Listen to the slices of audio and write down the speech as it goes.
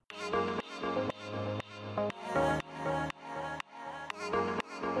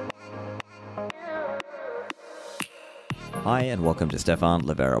Hi, and welcome to Stefan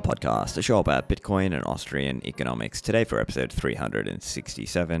Livera Podcast, a show about Bitcoin and Austrian economics. Today for episode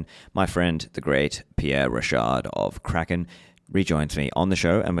 367, my friend, the great Pierre Rochard of Kraken, rejoins me on the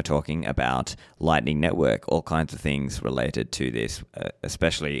show, and we're talking about Lightning Network, all kinds of things related to this,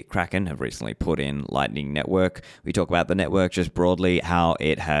 especially Kraken have recently put in Lightning Network. We talk about the network just broadly, how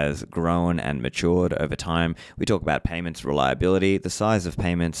it has grown and matured over time. We talk about payments reliability, the size of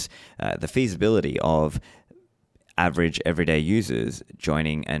payments, the feasibility of average everyday users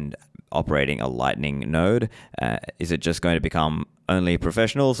joining and operating a Lightning node. Is it just going to become only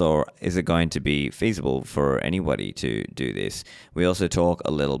professionals, or is it going to be feasible for anybody to do this? We also talk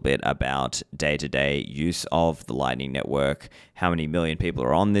a little bit about day-to-day use of the Lightning Network, how many million people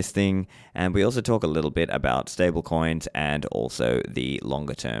are on this thing, and we also talk a little bit about stablecoins and also the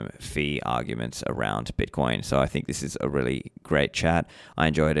longer-term fee arguments around Bitcoin. So I think this is a really great chat. I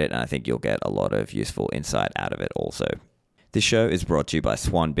enjoyed it, and I think you'll get a lot of useful insight out of it also. This show is brought to you by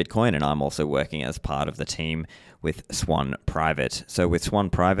Swan Bitcoin, and I'm also working as part of the team with Swan Private. So with Swan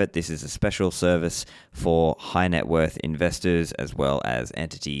Private, this is a special service for high net worth investors as well as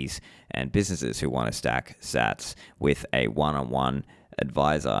entities and businesses who want to stack sats with a one-on-one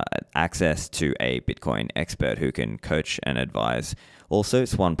advisor, access to a Bitcoin expert who can coach and advise. Also,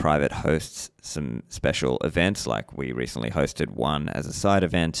 Swan Private hosts some special events, like we recently hosted one as a side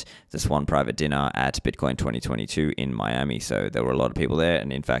event, the Swan Private Dinner at Bitcoin 2022 in Miami. So there were a lot of people there,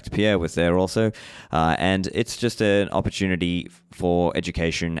 and in fact, Pierre was there also. And it's just an opportunity for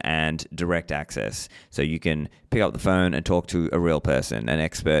education and direct access. So you can pick up the phone and talk to a real person, an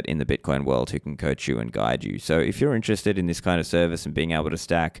expert in the Bitcoin world who can coach you and guide you. So if you're interested in this kind of service and being able to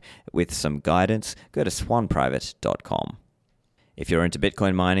stack with some guidance, go to swanprivate.com. If you're into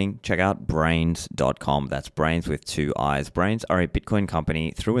Bitcoin mining, check out Braiins.com. That's Brains with two I's. Braiins are a Bitcoin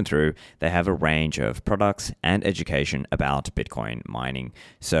company through and through. They have a range of products and education about Bitcoin mining.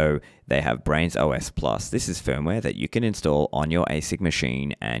 So they have Braiins OS Plus. This is firmware that you can install on your ASIC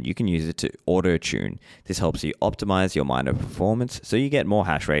machine, and you can use it to auto-tune. This helps you optimize your miner performance so you get more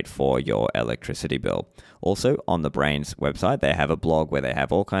hash rate for your electricity bill. Also, on the Braiins website, they have a blog where they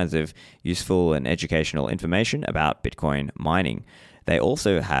have all kinds of useful and educational information about Bitcoin mining. They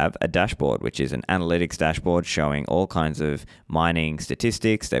also have a dashboard, which is an analytics dashboard showing all kinds of mining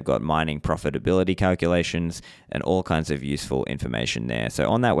statistics. They've got mining profitability calculations and all kinds of useful information there. So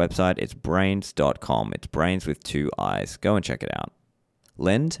on that website, it's Braiins.com. It's Brains with two I's. Go and check it out.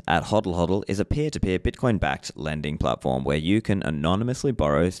 Lend at HODL HODL is a peer-to-peer Bitcoin-backed lending platform where you can anonymously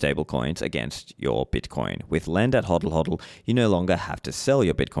borrow stablecoins against your Bitcoin. With Lend at HODL HODL, you no longer have to sell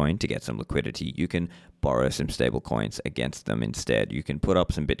your Bitcoin to get some liquidity. You can borrow some stablecoins against them instead. You can put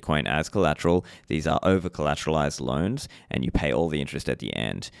up some Bitcoin as collateral. These are over-collateralized loans, and you pay all the interest at the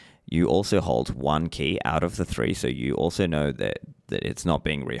end. You also hold one key out of the three, so you also know that it's not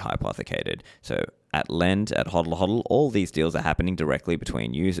being rehypothecated. So at Lend, at HODL HODL, all these deals are happening directly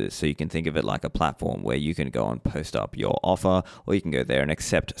between users. So you can think of it like a platform where you can go and post up your offer, or you can go there and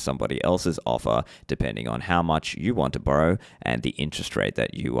accept somebody else's offer, depending on how much you want to borrow and the interest rate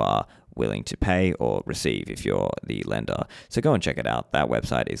that you are willing to pay or receive if you're the lender. So go and check it out. That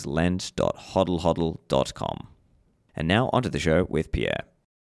website is lend.hodlhodl.com. And now onto the show with Pierre.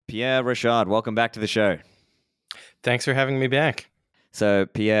 Pierre Rochard, welcome back to the show. Thanks for having me back. So,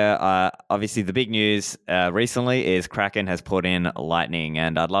 Pierre, obviously the big news recently is Kraken has put in Lightning,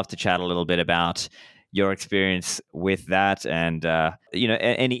 and I'd love to chat a little bit about your experience with that and,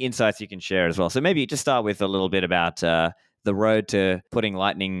 any insights you can share as well. So maybe just start with a little bit about the road to putting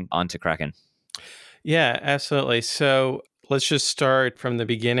Lightning onto Kraken. Yeah, absolutely. So let's just start from the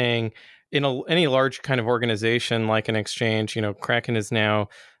beginning. In any large kind of organization like an exchange, Kraken is now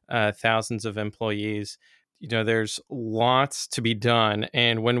thousands of employees. There's lots to be done.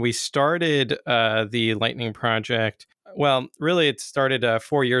 And when we started the Lightning project, well, really it started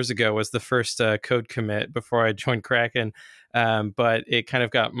 4 years ago was the first code commit before I joined Kraken. But it kind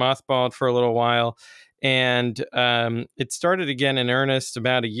of got mothballed for a little while. And it started again in earnest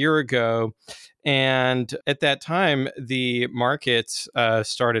about a year ago. And at that time, the markets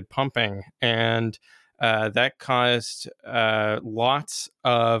started pumping, and that caused lots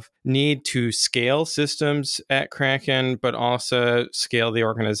of need to scale systems at Kraken, but also scale the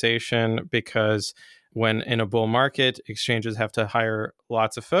organization, because when in a bull market, exchanges have to hire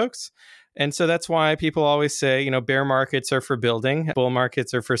lots of folks. And so that's why people always say, bear markets are for building, bull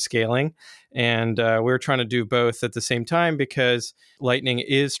markets are for scaling. And we're trying to do both at the same time, because Lightning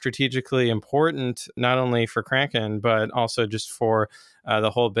is strategically important, not only for Kraken, but also just for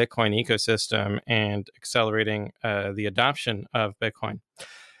the whole Bitcoin ecosystem and accelerating the adoption of Bitcoin.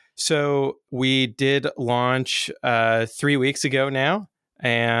 So we did launch 3 weeks ago now,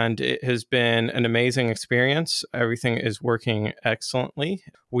 and it has been an amazing experience. Everything is working excellently.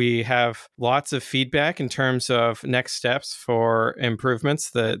 We have lots of feedback in terms of next steps for improvements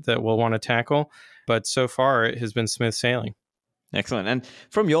that we'll want to tackle. But so far, it has been smooth sailing. Excellent. And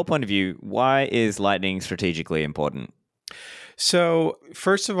from your point of view, why is Lightning strategically important? So,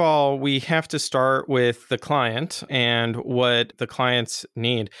 first of all, we have to start with the client and what the clients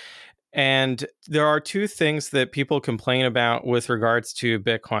need. And there are two things that people complain about with regards to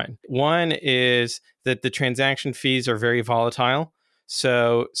Bitcoin. One is that the transaction fees are very volatile.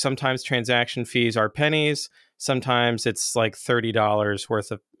 So sometimes transaction fees are pennies, sometimes it's like $30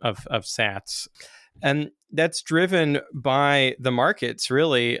 worth of sats. And that's driven by the markets,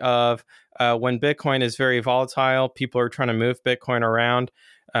 really, of when Bitcoin is very volatile, people are trying to move Bitcoin around,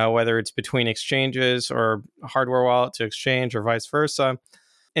 whether it's between exchanges or hardware wallet to exchange or vice versa.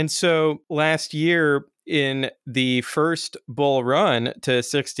 And so last year, in the first bull run to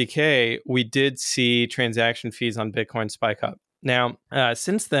 60K, we did see transaction fees on Bitcoin spike up. Now,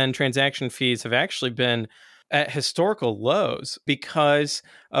 since then, transaction fees have actually been at historical lows because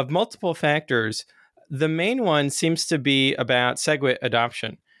of multiple factors. The main one seems to be about SegWit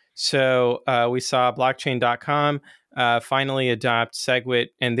adoption. So we saw blockchain.com finally adopt SegWit,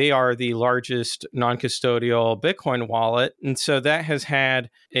 and they are the largest non-custodial Bitcoin wallet. And so that has had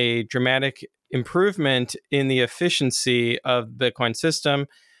a dramatic improvement in the efficiency of the Bitcoin system.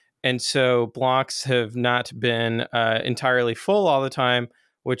 And so blocks have not been entirely full all the time,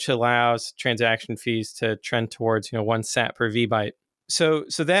 which allows transaction fees to trend towards 1 sat per VByte. So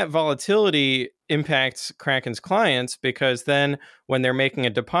that volatility impacts Kraken's clients because then when they're making a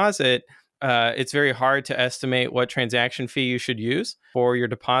deposit, it's very hard to estimate what transaction fee you should use for your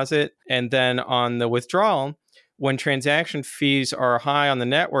deposit. And then on the withdrawal, when transaction fees are high on the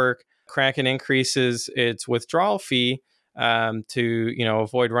network, Kraken increases its withdrawal fee to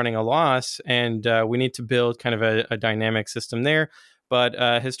avoid running a loss. And we need to build kind of a dynamic system there.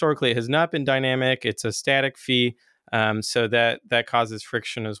 But historically, it has not been dynamic. It's a static fee. So that causes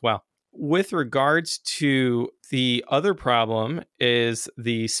friction as well. With regards to the other problem is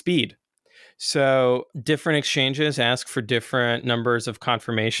the speed. So different exchanges ask for different numbers of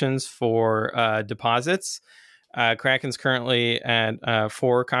confirmations for deposits. Kraken's currently at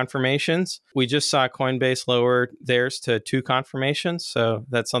 4 confirmations. We just saw Coinbase lower theirs to 2 confirmations. So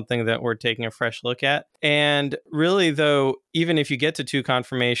that's something that we're taking a fresh look at. And really, though, even if you get to 2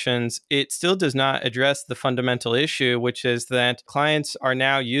 confirmations, it still does not address the fundamental issue, which is that clients are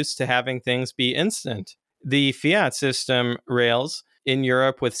now used to having things be instant. The fiat system rails in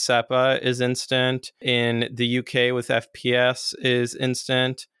Europe with SEPA is instant. In the UK with FPS is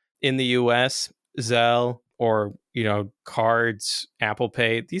instant. In the US, Zelle or cards, Apple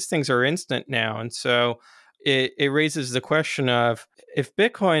Pay, these things are instant now. And so it raises the question of, if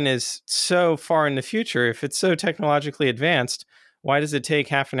Bitcoin is so far in the future, if it's so technologically advanced, why does it take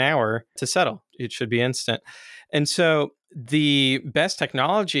half an hour to settle? It should be instant. And so the best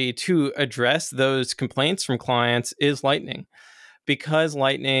technology to address those complaints from clients is Lightning, because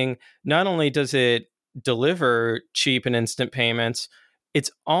Lightning, not only does it deliver cheap and instant payments,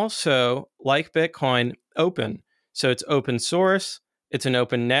 it's also, like Bitcoin, open. So it's open source, it's an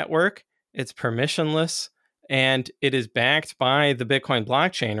open network, it's permissionless, and it is backed by the Bitcoin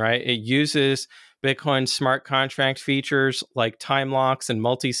blockchain, right? It uses Bitcoin smart contract features like time locks and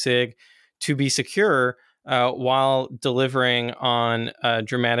multi-sig to be secure while delivering on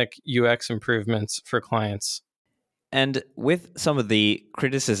dramatic UX improvements for clients. And with some of the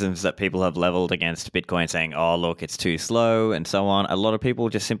criticisms that people have leveled against Bitcoin, saying, oh, look, it's too slow and so on, a lot of people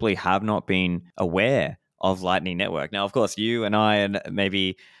just simply have not been aware of Lightning Network. Now, of course, you and I and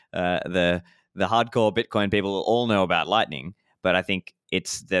maybe the hardcore Bitcoin people all know about Lightning, but I think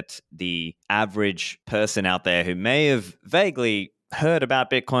it's that the average person out there who may have vaguely heard about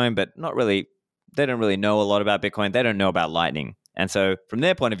Bitcoin, but they don't really know a lot about Bitcoin. They don't know about Lightning. And so from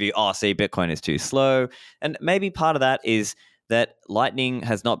their point of view, see, Bitcoin is too slow. And maybe part of that is that Lightning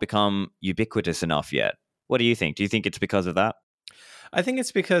has not become ubiquitous enough yet. What do you think? Do you think it's because of that? I think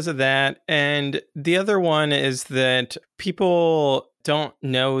it's because of that. And the other one is that people don't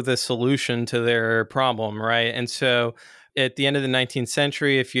know the solution to their problem, right? And so at the end of the 19th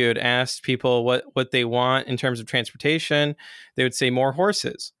century, if you had asked people what they want in terms of transportation, they would say more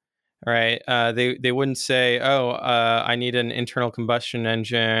horses. Right. They wouldn't say, I need an internal combustion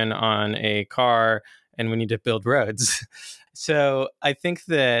engine on a car and we need to build roads. So I think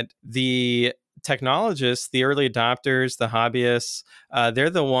that the technologists, the early adopters, the hobbyists,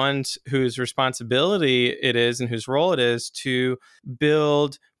 they're the ones whose responsibility it is and whose role it is to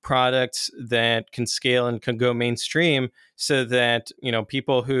build products that can scale and can go mainstream so that,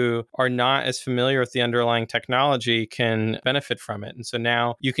 people who are not as familiar with the underlying technology can benefit from it. And so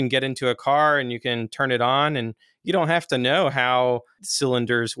now you can get into a car and you can turn it on, and you don't have to know how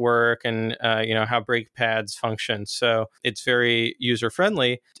cylinders work and how brake pads function. So it's very user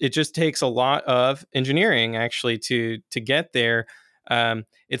friendly. It just takes a lot of engineering actually to get there.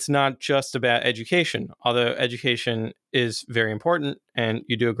 It's not just about education, although education is very important, and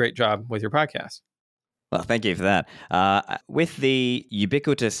you do a great job with your podcast. Well, thank you for that. With the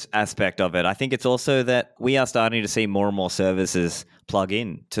ubiquitous aspect of it, I think it's also that we are starting to see more and more services plug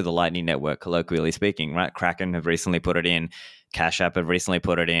in to the Lightning Network, colloquially speaking, right? Kraken have recently put it in. Cash App have recently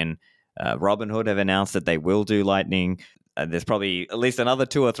put it in. Robinhood have announced that they will do Lightning. There's probably at least another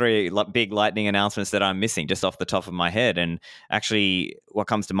 2 or 3 big Lightning announcements that I'm missing just off the top of my head. And actually, what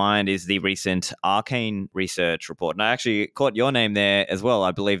comes to mind is the recent Arcane research report. And I actually caught your name there as well.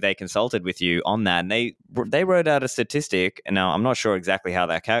 I believe they consulted with you on that. And they wrote out a statistic. And now, I'm not sure exactly how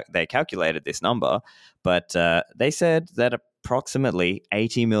they calculated this number, but they said that approximately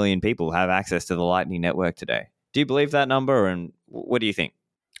 80 million people have access to the Lightning Network today. Do you believe that number? And what do you think?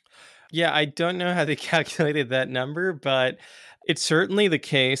 Yeah, I don't know how they calculated that number, but it's certainly the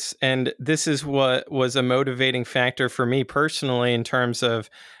case. And this is what was a motivating factor for me personally in terms of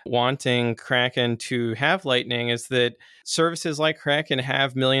wanting Kraken to have Lightning, is that services like Kraken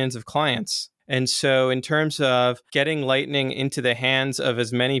have millions of clients. And so, in terms of getting Lightning into the hands of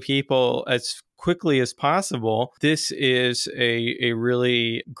as many people as quickly as possible, this is a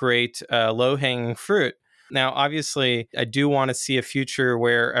really great low hanging fruit. Now, obviously, I do want to see a future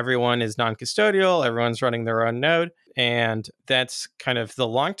where everyone is non-custodial, everyone's running their own node, and that's kind of the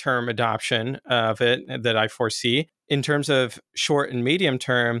long-term adoption of it that I foresee. In terms of short and medium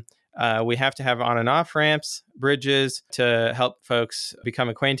term, we have to have on and off ramps, bridges to help folks become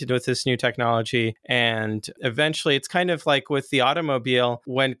acquainted with this new technology. And eventually, it's kind of like with the automobile.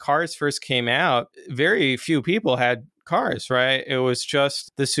 When cars first came out, very few people had cars, right? It was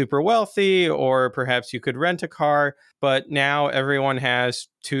just the super wealthy, or perhaps you could rent a car. But now everyone has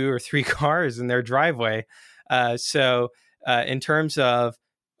 2 or 3 cars in their driveway. In terms of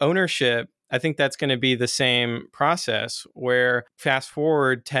ownership, I think that's going to be the same process where fast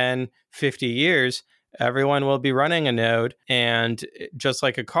forward 10, 50 years, everyone will be running a node. And just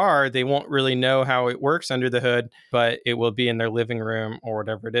like a car, they won't really know how it works under the hood, but it will be in their living room or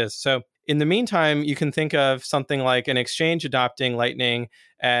whatever it is. So in the meantime, you can think of something like an exchange adopting Lightning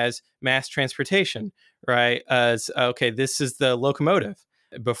as mass transportation, right? As, okay, this is the locomotive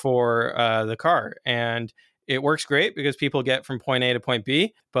before the car. And it works great because people get from point A to point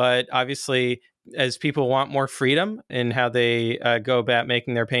B. But obviously, as people want more freedom in how they go about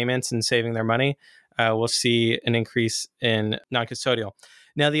making their payments and saving their money, we'll see an increase in non-custodial.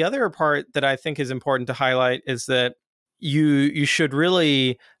 Now, the other part that I think is important to highlight is that you should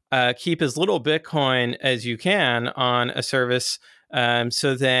really keep as little Bitcoin as you can on a service,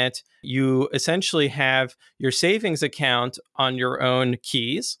 so that you essentially have your savings account on your own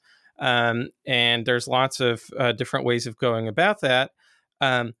keys. And there's lots of different ways of going about that.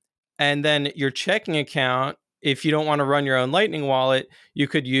 And then your checking account, if you don't want to run your own Lightning wallet, you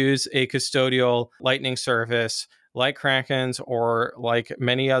could use a custodial Lightning service like Kraken's or like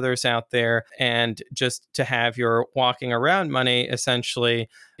many others out there, and just to have your walking around money, essentially,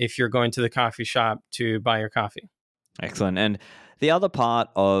 if you're going to the coffee shop to buy your coffee. Excellent. And the other part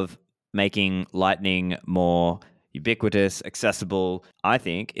of making Lightning more ubiquitous, accessible, I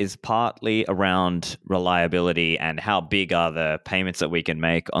think, is partly around reliability and how big are the payments that we can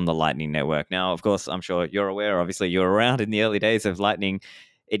make on the Lightning Network. Now, of course, I'm sure you're aware, obviously, you're around in the early days of Lightning.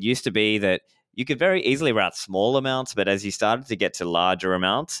 It used to be that you could very easily route small amounts, but as you started to get to larger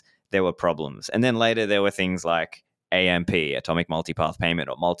amounts, there were problems. And then later there were things like AMP, Atomic Multipath Payment,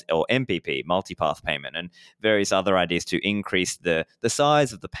 or MPP, Multipath Payment, and various other ideas to increase the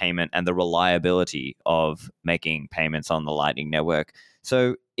size of the payment and the reliability of making payments on the Lightning Network.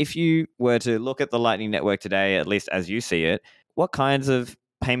 So if you were to look at the Lightning Network today, at least as you see it, what kinds of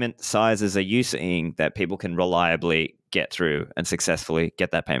payment sizes are you seeing that people can reliably get through and successfully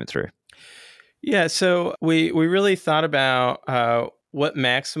get that payment through? Yeah, so we really thought about what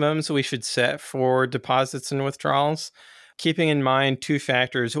maximums we should set for deposits and withdrawals, keeping in mind 2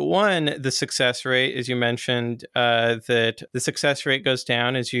 factors. One, the success rate, as you mentioned, that the success rate goes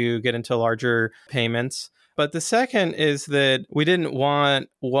down as you get into larger payments. But the second is that we didn't want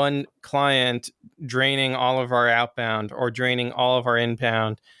one client draining all of our outbound or draining all of our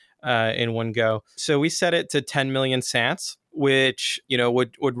inbound in one go. So we set it to 10 million sats. which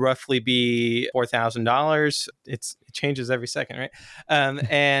would roughly be $4,000. It changes every second, right?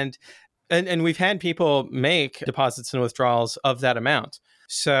 And we've had people make deposits and withdrawals of that amount.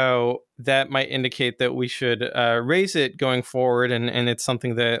 So that might indicate that we should raise it going forward, and it's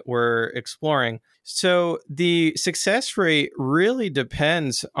something that we're exploring. So the success rate really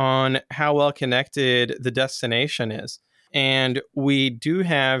depends on how well connected the destination is. And we do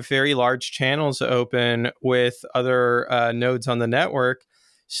have very large channels open with other nodes on the network.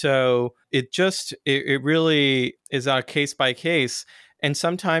 So it really is on a case by case. And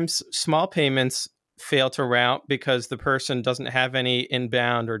sometimes small payments fail to route because the person doesn't have any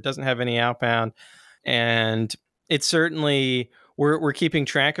inbound or doesn't have any outbound. And it's certainly, we're keeping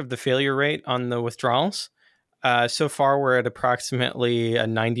track of the failure rate on the withdrawals. So far, we're at approximately a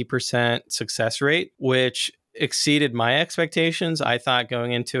 90% success rate, which exceeded my expectations. I thought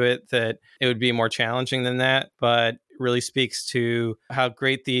going into it that it would be more challenging than that, but really speaks to how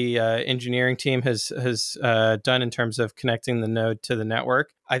great the engineering team has done in terms of connecting the node to the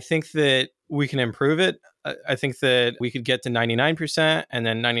network. I think that we can improve it. I think that we could get to 99% and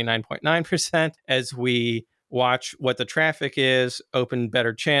then 99.9% as we watch what the traffic is, open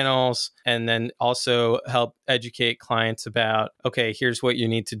better channels, and then also help educate clients about, okay, here's what you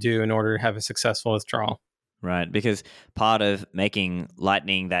need to do in order to have a successful withdrawal. Right, because part of making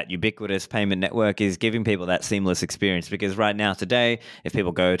Lightning that ubiquitous payment network is giving people that seamless experience. Because right now, today, if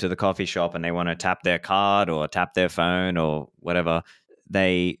people go to the coffee shop and they want to tap their card or tap their phone or whatever,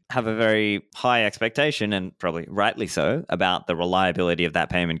 they have a very high expectation, and probably rightly so, about the reliability of that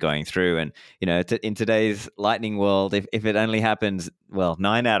payment going through. And, in today's Lightning world, if it only happens,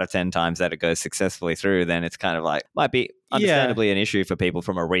 9 out of 10 times that it goes successfully through, then it's kind of like, might be understandably an issue for people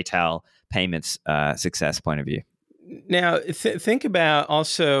from a retail payments success point of view. Now, think about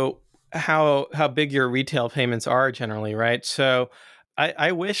also how big your retail payments are generally, right? So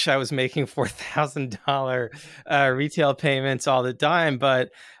I wish I was making $4,000 retail payments all the time, but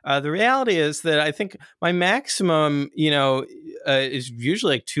the reality is that I think my maximum, is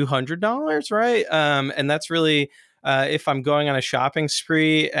usually like $200, right? And that's really if I'm going on a shopping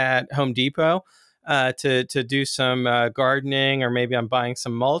spree at Home Depot to do some gardening, or maybe I'm buying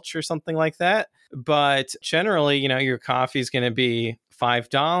some mulch or something like that. But generally, your coffee is going to be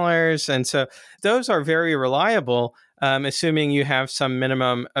 $5, and so those are very reliable. Assuming you have some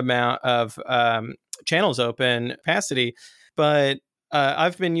minimum amount of channels open capacity. But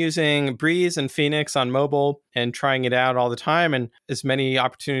I've been using Breeze and Phoenix on mobile and trying it out all the time, and as many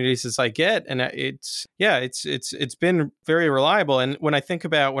opportunities as I get. And it's been very reliable. And when I think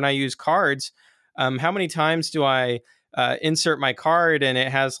about when I use cards, how many times do I insert my card and it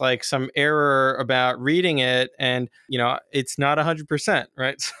has like some error about reading it, and it's not 100%,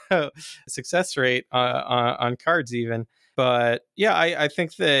 right? So success rate on cards even. But yeah, I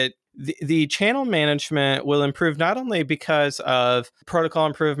think that the channel management will improve not only because of protocol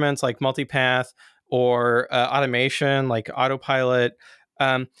improvements like multipath or automation like autopilot,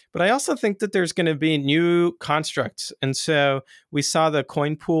 but I also think that there's going to be new constructs. And so we saw the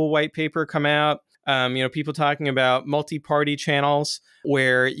CoinPool white paper come out. People talking about multi-party channels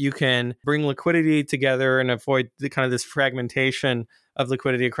where you can bring liquidity together and avoid the kind of this fragmentation of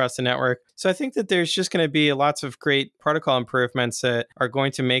liquidity across the network. So I think that there's just going to be lots of great protocol improvements that are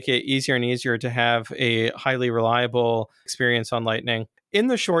going to make it easier and easier to have a highly reliable experience on Lightning. In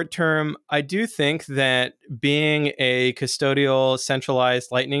the short term, I do think that being a custodial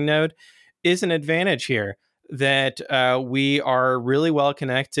centralized Lightning node is an advantage here, that we are really well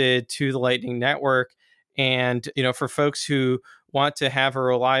connected to the Lightning Network. And, for folks who want to have a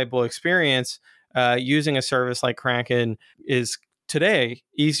reliable experience, using a service like Kraken is today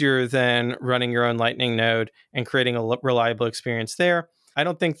easier than running your own Lightning node and creating a reliable experience there. I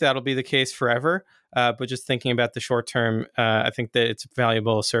don't think that'll be the case forever, but just thinking about the short term, I think that it's a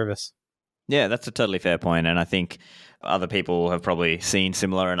valuable service. Yeah, that's a totally fair point, and I think other people have probably seen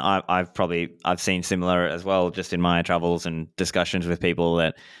similar, and I've seen similar as well, just in my travels and discussions with people,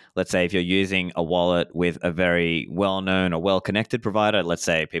 that let's say if you're using a wallet with a very well-known or well-connected provider, let's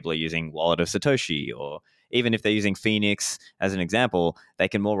say people are using Wallet of Satoshi, or even if they're using Phoenix as an example, they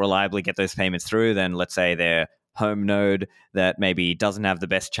can more reliably get those payments through than, let's say, their home node that maybe doesn't have the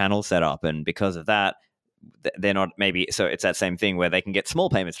best channel set up, and because of that, they're not maybe, so it's that same thing where they can get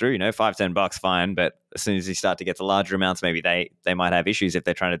small payments through, $5-10 fine, but as soon as you start to get to larger amounts, maybe they might have issues if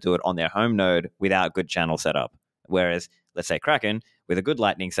they're trying to do it on their home node without good channel setup. Whereas let's say Kraken, with a good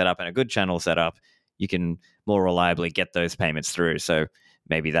Lightning setup and a good channel setup, you can more reliably get those payments through. So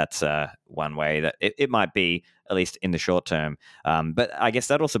maybe that's one way that it might be, at least in the short term. But I guess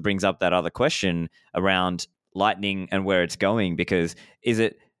that also brings up that other question around Lightning and where it's going? Because is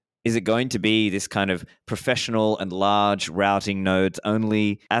it going to be this kind of professional and large routing nodes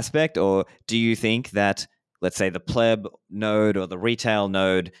only aspect, or do you think that, let's say, the pleb node or the retail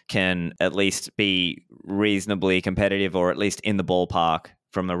node can at least be reasonably competitive, or at least in the ballpark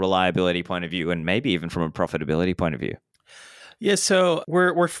from a reliability point of view, and maybe even from a profitability point of view? Yeah, so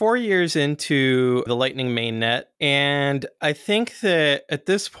we're 4 years into the Lightning mainnet, and I think that at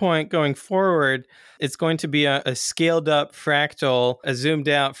this point going forward, it's going to be a scaled up fractal, a zoomed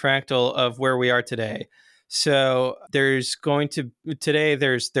out fractal of where we are today. So there's going to today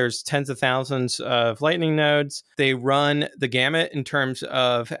there's tens of thousands of Lightning nodes. They run the gamut in terms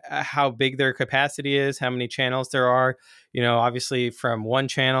of how big their capacity is, how many channels there are. Obviously from one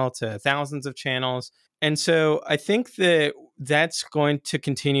channel to thousands of channels. And so I think that that's going to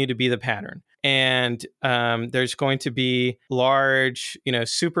continue to be the pattern. And there's going to be large,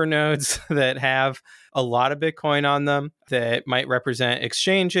 super nodes that have a lot of Bitcoin on them that might represent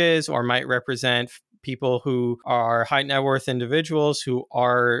exchanges or might represent people who are high net worth individuals who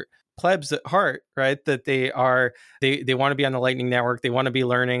are plebs at heart, right? That they want to be on the Lightning Network. They want to be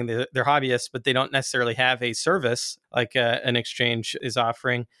learning. They're hobbyists, but they don't necessarily have a service like an exchange is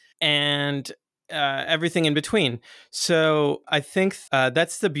offering. And everything in between. So I think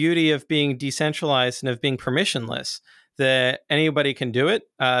that's the beauty of being decentralized and of being permissionless, that anybody can do it,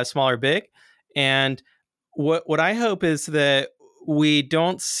 small or big. And what I hope is that we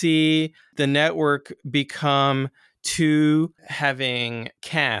don't see the network become to having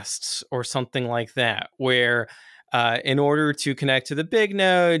castes or something like that, where in order to connect to the big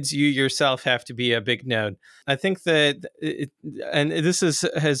nodes, you yourself have to be a big node. I think that, and this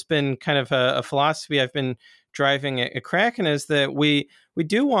has been kind of a philosophy I've been driving at Kraken, is that we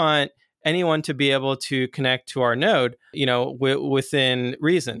do want anyone to be able to connect to our node, within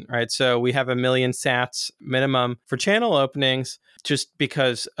reason, right? So we have 1 million sats minimum for channel openings, just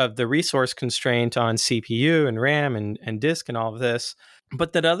because of the resource constraint on CPU and RAM and disk and all of this.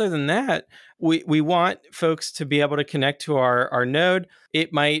 But that other than that, we want folks to be able to connect to our node.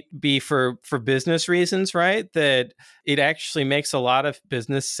 It might be for business reasons, right? That it actually makes a lot of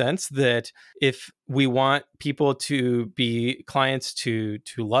business sense that if we want people to be clients to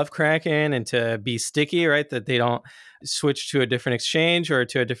love Kraken and to be sticky, right? That they don't switch to a different exchange or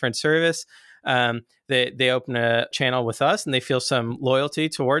to a different service. They open a channel with us and they feel some loyalty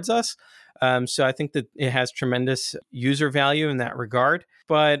towards us. So I think that it has tremendous user value in that regard,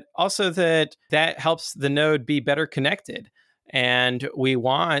 but also that helps the node be better connected. And we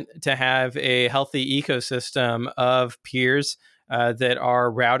want to have a healthy ecosystem of peers that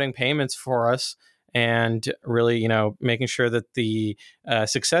are routing payments for us and really, making sure that the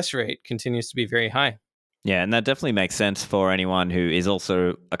success rate continues to be very high. Yeah, and that definitely makes sense for anyone who is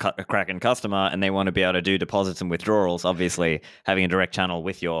also a Kraken customer and they want to be able to do deposits and withdrawals. Obviously, having a direct channel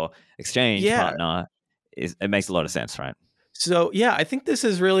with your exchange partner it makes a lot of sense, right? So, yeah, I think this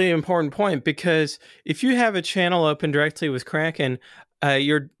is really an important point, because if you have a channel open directly with Kraken,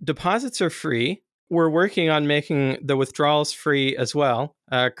 your deposits are free. We're working on making the withdrawals free as well.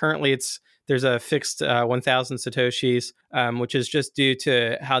 Currently, there's a fixed 1,000 Satoshis, which is just due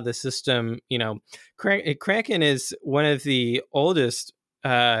to how the system, Kraken is one of the oldest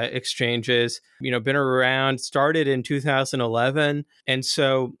exchanges, been around, started in 2011. And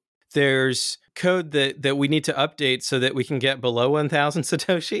so there's code that we need to update so that we can get below 1,000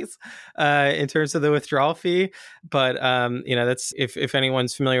 Satoshis in terms of the withdrawal fee. But, that's if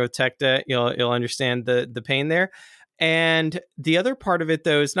anyone's familiar with tech debt, you'll understand the pain there. And the other part of it,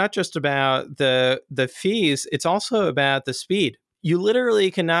 though, is not just about the fees. It's also about the speed. You literally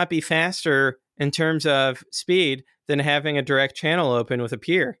cannot be faster in terms of speed than having a direct channel open with a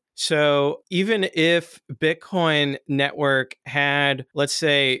peer. So even if Bitcoin network had, let's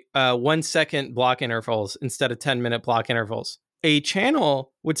say, 1 second block intervals instead of 10-minute block intervals, a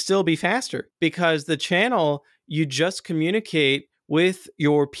channel would still be faster, because the channel, you just communicate with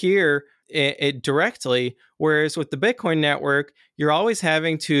your peer it directly, whereas with the Bitcoin network, you're always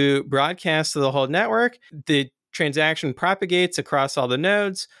having to broadcast to the whole network. The transaction propagates across all the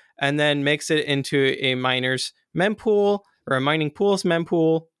nodes and then makes it into a miner's mempool, or a mining pool's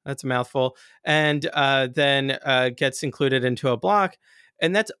mempool. That's a mouthful. And then gets included into a block.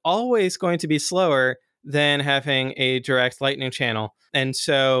 And that's always going to be slower than having a direct Lightning channel. And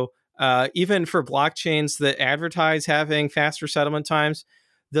so even for blockchains that advertise having faster settlement times,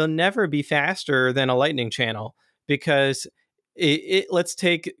 they'll never be faster than a Lightning channel, because let's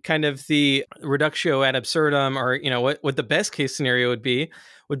take kind of the reductio ad absurdum, or what the best case scenario would be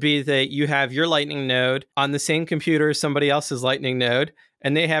that you have your Lightning node on the same computer as somebody else's Lightning node,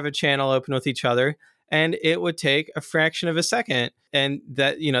 and they have a channel open with each other, and it would take a fraction of a second. And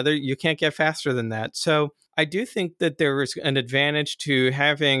that, you can't get faster than that. So I do think that there is an advantage to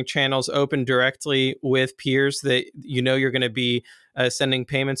having channels open directly with peers that you're going to be sending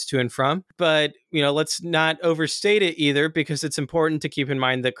payments to and from. But let's not overstate it either, because it's important to keep in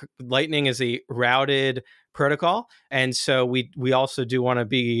mind that Lightning is a routed protocol, and so we also do want to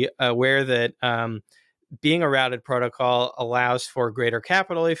be aware that being a routed protocol allows for greater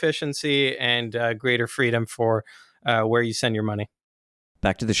capital efficiency and greater freedom for where you send your money.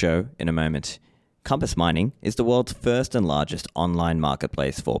 Back to the show in a moment. Compass Mining is the world's first and largest online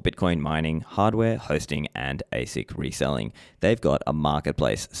marketplace for Bitcoin mining, hardware, hosting, and ASIC reselling. They've got a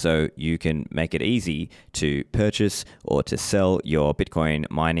marketplace, so you can make it easy to purchase or to sell your Bitcoin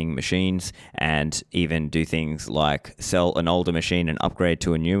mining machines, and even do things like sell an older machine and upgrade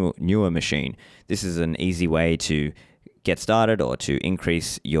to a newer machine. This is an easy way to get started or to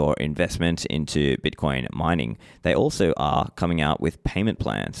increase your investment into Bitcoin mining. They also are coming out with payment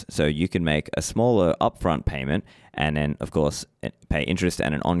plans, so you can make a smaller upfront payment and then, of course, pay interest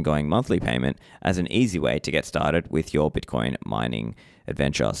and an ongoing monthly payment as an easy way to get started with your Bitcoin mining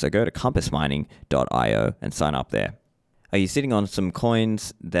adventure. So go to compassmining.io and sign up there. Are you sitting on some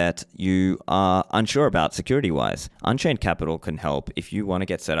coins that you are unsure about security-wise? Unchained Capital can help if you want to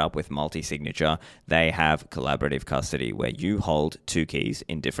get set up with multi-signature. They have collaborative custody where you hold two keys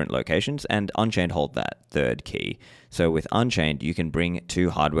in different locations and Unchained hold that third key. So with Unchained, you can bring two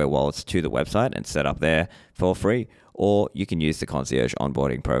hardware wallets to the website and set up there for free. Or you can use the concierge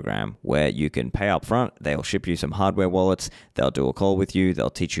onboarding program where you can pay up front. They'll ship you some hardware wallets. They'll do a call with you.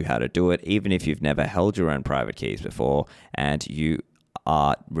 They'll teach you how to do it, even if you've never held your own private keys before, and you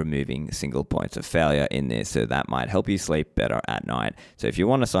are removing single points of failure in this. So that might help you sleep better at night. So if you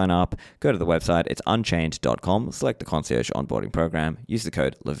want to sign up, go to the website. It's unchained.com. Select the concierge onboarding program. Use the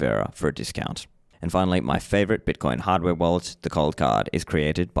code Livera for a discount. And finally, my favorite Bitcoin hardware wallet, the Cold Card, is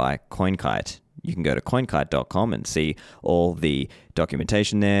created by CoinKite. You can go to coinkite.com and see all the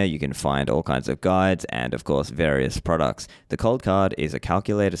documentation there. You can find all kinds of guides and, of course, various products. The Cold Card is a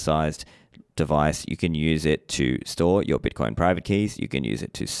calculator-sized device. You can use it to store your Bitcoin private keys. You can use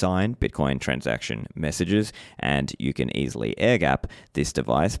it to sign Bitcoin transaction messages, and you can easily air gap this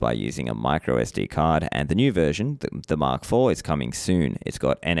device by using a micro SD card. And the new version, the Mark IV, is coming soon. It's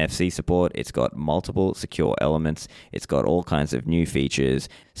got NFC support. It's got multiple secure elements. It's got all kinds of new features.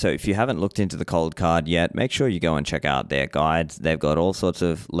 So if you haven't looked into the Cold Card yet, make sure you go and check out their guides. They've got all sorts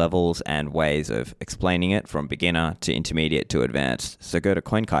of levels and ways of explaining it, from beginner to intermediate to advanced. So go to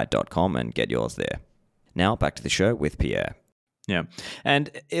coinkite.com and get yours there. Now back to the show with Pierre. Yeah. And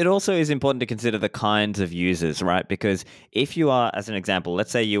it also is important to consider the kinds of users, right? Because if you are, as an example,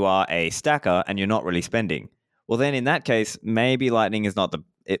 let's say you are a stacker and you're not really spending, well, then in that case, maybe Lightning is not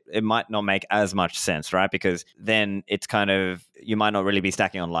it might not make as much sense, right? Because then it's kind of, you might not really be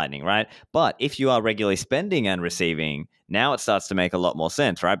stacking on Lightning, right? But if you are regularly spending and receiving, now it starts to make a lot more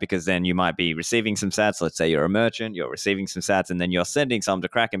sense, right? Because then you might be receiving some sats. Let's say you're a merchant, you're receiving some sats, and then you're sending some to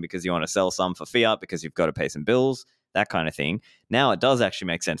Kraken because you want to sell some for fiat because you've got to pay some bills, that kind of thing. Now it does actually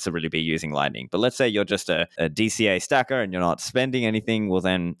make sense to really be using Lightning. But let's say you're just a DCA stacker and you're not spending anything. Well,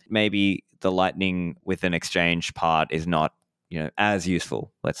 then maybe the Lightning with an exchange part is not, as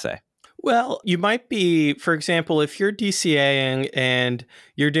useful, let's say. Well, you might be, for example, if you're DCAing and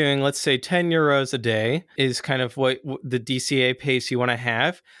you're doing, let's say, 10 euros a day is kind of what the DCA pace you want to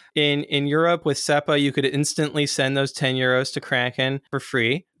have. In Europe with SEPA, you could instantly send those 10 euros to Kraken for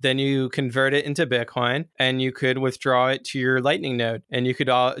free. Then you convert it into Bitcoin and you could withdraw it to your Lightning node. And you could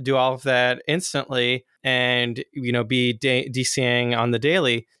do all of that instantly and, be DCAing on the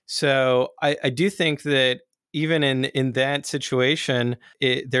daily. So I do think that even in that situation,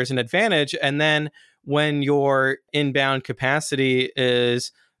 there's an advantage. And then when your inbound capacity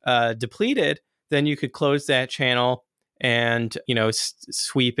is depleted, then you could close that channel and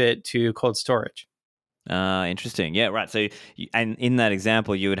sweep it to cold storage. Interesting. Yeah, right. So, and in that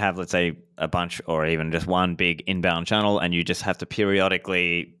example, you would have, let's say, a bunch or even just one big inbound channel, and you just have to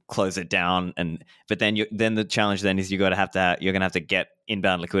periodically close it down. But then the challenge then is you're gonna have to get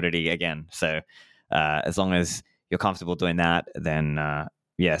inbound liquidity again. So, as long as you're comfortable doing that, then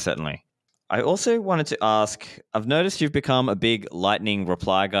yeah, certainly. I also wanted to ask, I've noticed you've become a big Lightning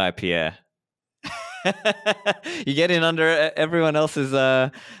reply guy, Pierre. You get in under everyone else's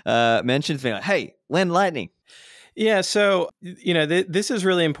mentions, being like, hey, when Lightning? Yeah, so, this is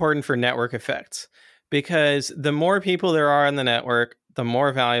really important for network effects, because the more people there are on the network, the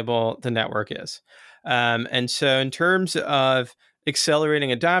more valuable the network is. And so in terms of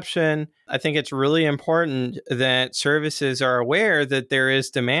accelerating adoption, I think it's really important that services are aware that there is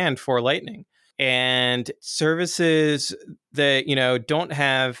demand for Lightning. and services that don't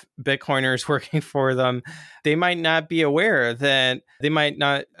have Bitcoiners working for them, they might not be aware that they might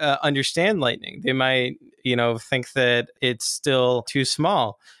not understand Lightning. They might think that it's still too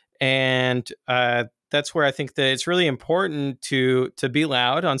small, and that's where I think that it's really important to be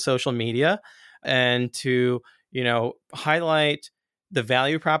loud on social media and to highlight the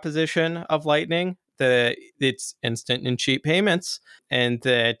value proposition of Lightning, that it's instant and cheap payments, and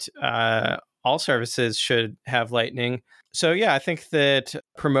that all services should have Lightning. So yeah, I think that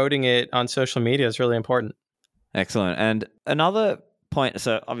promoting it on social media is really important. Excellent. And another point,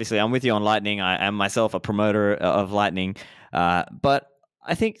 so obviously I'm with you on Lightning. I am myself a promoter of Lightning, but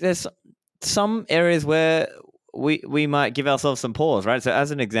I think there's some areas where we might give ourselves some pause, right? So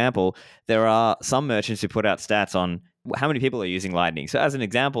as an example, there are some merchants who put out stats on how many people are using Lightning. So as an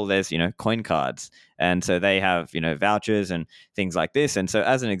example, there's, coin cards. And so they have, vouchers and things like this. And so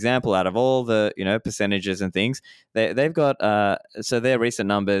as an example, out of all the, percentages and things, they've got, so their recent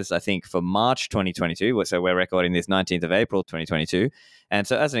numbers, I think for March 2022, so we're recording this 19th of April 2022. And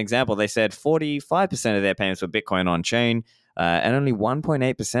so as an example, they said 45% of their payments were Bitcoin on chain. And only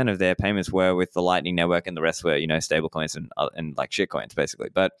 1.8% of their payments were with the Lightning Network, and the rest were, stable coins and like shitcoins, basically.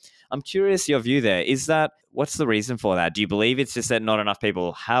 But I'm curious your view there. What's the reason for that? Do you believe it's just that not enough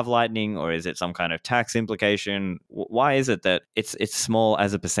people have Lightning, or is it some kind of tax implication? Why is it that it's small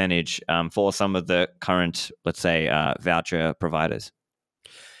as a percentage for some of the current, let's say, voucher providers?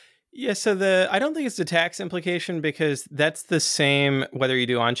 Yeah, so I don't think it's a tax implication, because that's the same whether you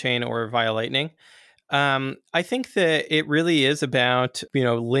do on-chain or via Lightning. I think that it really is about,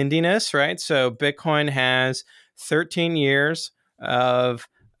 lendiness, right? So Bitcoin has 13 years of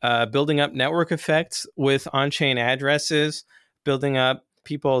building up network effects with on-chain addresses, building up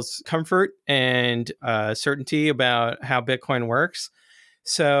people's comfort and certainty about how Bitcoin works.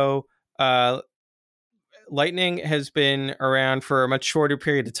 So Lightning has been around for a much shorter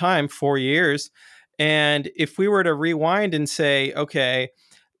period of time, 4 years. And if we were to rewind and say, okay,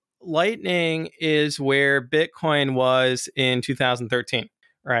 Lightning is where Bitcoin was in 2013,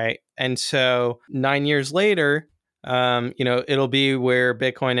 right? And so 9 years later, it'll be where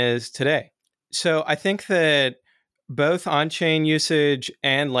Bitcoin is today. So I think that both on-chain usage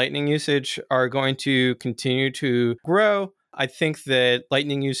and Lightning usage are going to continue to grow. I think that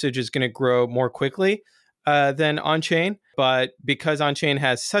Lightning usage is going to grow more quickly than on-chain, but because on-chain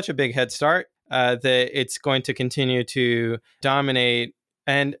has such a big head start, that it's going to continue to dominate.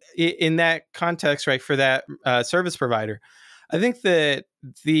 And in that context, right, for that service provider, I think that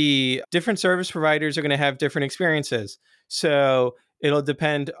the different service providers are going to have different experiences. So it'll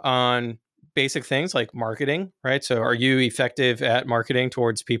depend on basic things like marketing, right? So are you effective at marketing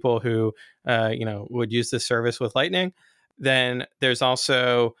towards people who, would use this service with Lightning? Then there's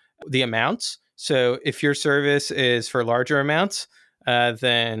also the amounts. So if your service is for larger amounts,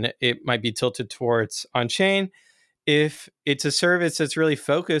 then it might be tilted towards on-chain. If it's a service that's really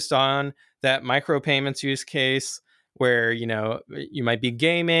focused on that micropayments use case where, you might be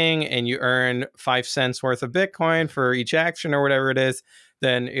gaming and you earn 5 cents worth of Bitcoin for each action or whatever it is,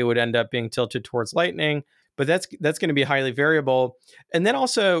 then it would end up being tilted towards Lightning. But that's going to be highly variable. And then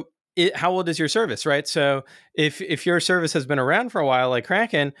also, how old is your service, right? So if your service has been around for a while, like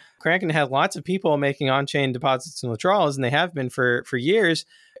Kraken has lots of people making on-chain deposits and withdrawals, and they have been for years.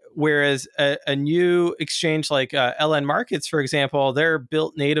 Whereas a new exchange like LN Markets, for example, they're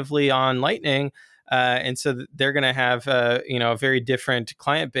built natively on Lightning, and so they're going to have a very different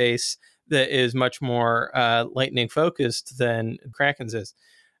client base that is much more Lightning focused than Kraken's is.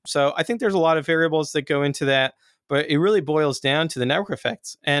 So I think there's a lot of variables that go into that, but it really boils down to the network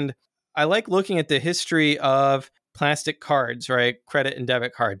effects. And I like looking at the history of plastic cards, right? Credit and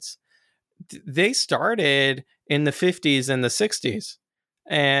debit cards. They started in the 50s and the 60s.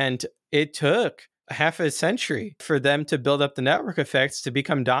 And it took half a century for them to build up the network effects to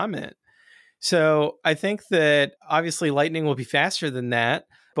become dominant. So I think that obviously Lightning will be faster than that.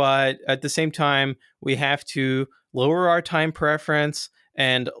 But at the same time, we have to lower our time preference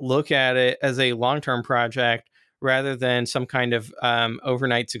and look at it as a long-term project rather than some kind of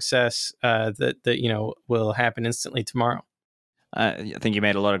overnight success that will happen instantly tomorrow. I think you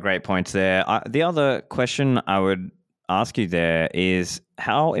made a lot of great points there. The other question I would ask you there is,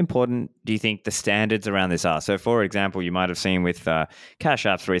 how important do you think the standards around this are? So, for example, you might have seen with Cash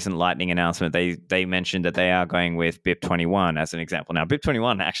App's recent Lightning announcement, they mentioned that they are going with BIP21 as an example. Now,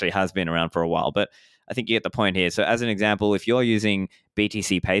 BIP21 actually has been around for a while, but I think you get the point here. So, as an example, if you're using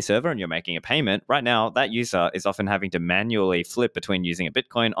BTC Pay Server and you're making a payment, right now that user is often having to manually flip between using a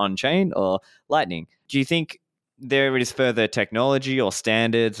Bitcoin on-chain or Lightning. Do you think there is further technology or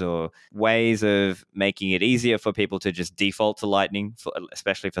standards or ways of making it easier for people to just default to Lightning,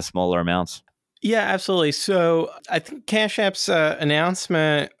 especially for smaller amounts? Yeah, absolutely. So I think Cash App's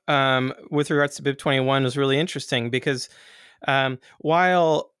announcement with regards to BIP21 was really interesting because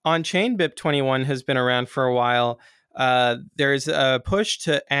while on-chain BIP21 has been around for a while, there's a push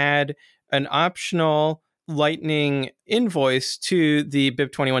to add an optional Lightning invoice to the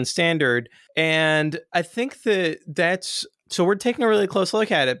BIP21 standard. And I think that's so we're taking a really close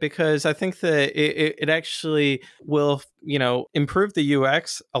look at it because I think that it actually will, improve the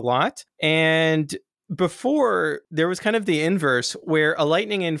UX a lot. And before, there was kind of the inverse where a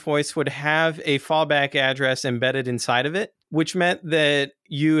Lightning invoice would have a fallback address embedded inside of it, which meant that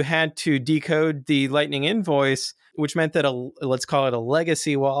you had to decode the Lightning invoice, which meant that let's call it a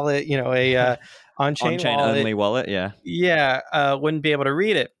legacy wallet, a on-chain wallet, only wallet, wouldn't be able to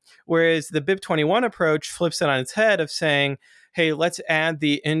read it. Whereas the BIP21 approach flips it on its head of saying, hey, let's add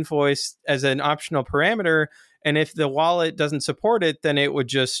the invoice as an optional parameter. And if the wallet doesn't support it, then it would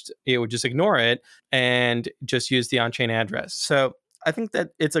just ignore it and just use the on-chain address. So I think that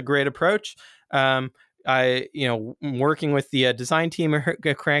it's a great approach. I'm working with the design team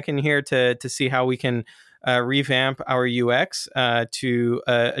at Kraken here to see how we can revamp our UX to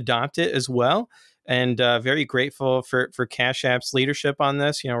adopt it as well. And very grateful for Cash App's leadership on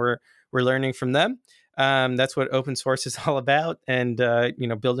this. We're learning from them. That's what open source is all about, and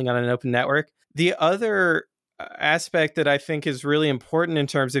building on an open network. The other aspect that I think is really important in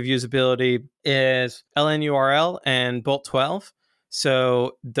terms of usability is LNURL and Bolt 12.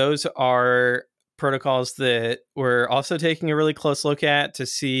 So those are protocols that we're also taking a really close look at to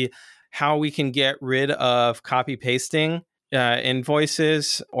see how we can get rid of copy pasting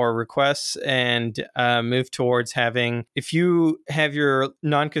invoices or requests and move towards having, if you have your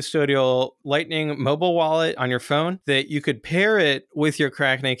non-custodial Lightning mobile wallet on your phone, that you could pair it with your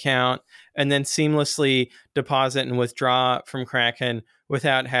Kraken account and then seamlessly deposit and withdraw from Kraken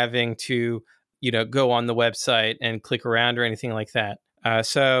without having to, go on the website and click around or anything like that.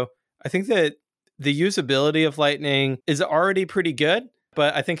 So I think that the usability of Lightning is already pretty good,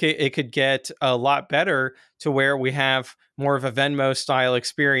 but I think it could get a lot better to where we have more of a Venmo style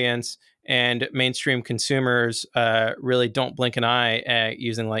experience and mainstream consumers really don't blink an eye at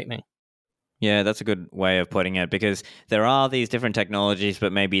using Lightning. Yeah, that's a good way of putting it, because there are these different technologies,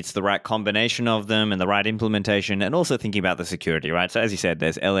 but maybe it's the right combination of them and the right implementation, and also thinking about the security, right? So as you said,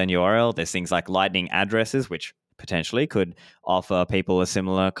 there's LNURL, there's things like Lightning addresses, which potentially could offer people a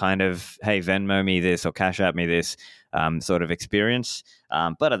similar kind of, hey, Venmo me this or Cash App me this sort of experience.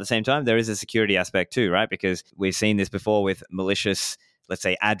 But at the same time, there is a security aspect too, right? Because we've seen this before with malicious, let's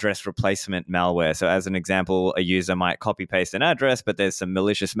say, address replacement malware. So as an example, a user might copy paste an address, but there's some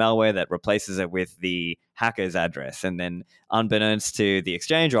malicious malware that replaces it with the hacker's address. And then unbeknownst to the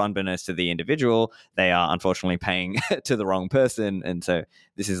exchange or unbeknownst to the individual, they are unfortunately paying to the wrong person. And so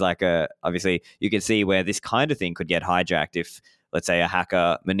this is like obviously you can see where this kind of thing could get hijacked if, let's say, a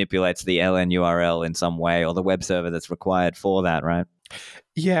hacker manipulates the LNURL in some way or the web server that's required for that, right?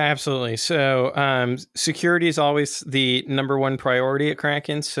 Yeah, absolutely. So security is always the number one priority at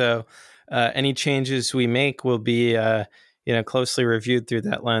Kraken. So any changes we make will be closely reviewed through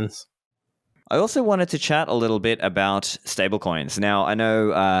that lens. I also wanted to chat a little bit about stablecoins. Now, I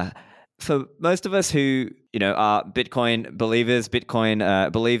know for most of us who are Bitcoin believers,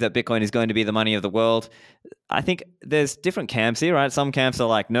 believe that Bitcoin is going to be the money of the world, I think there's different camps here, right? Some camps are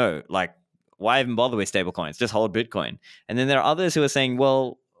like, no, like, why even bother with stablecoins? Just hold Bitcoin. And then there are others who are saying,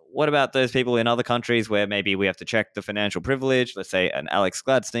 well, what about those people in other countries where maybe we have to check the financial privilege? Let's say an Alex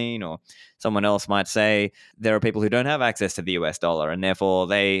Gladstein or someone else might say there are people who don't have access to the US dollar, and therefore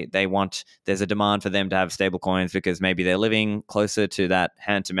there's a demand for them to have stable coins because maybe they're living closer to that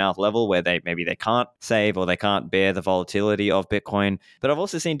hand-to-mouth level where they can't save or they can't bear the volatility of Bitcoin. But I've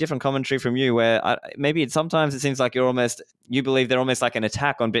also seen different commentary from you where sometimes it seems like you believe they're almost like an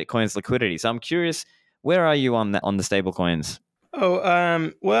attack on Bitcoin's liquidity. So I'm curious, where are you on the stable coins?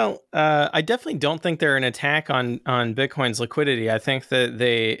 I definitely don't think they're an attack on Bitcoin's liquidity. I think that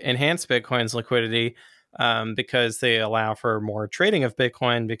they enhance Bitcoin's liquidity because they allow for more trading of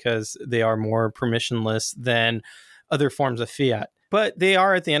Bitcoin because they are more permissionless than other forms of fiat. But they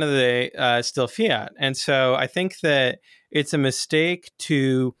are, at the end of the day, still fiat. And so I think that it's a mistake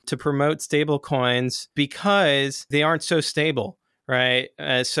to promote stable coins because they aren't so stable, right?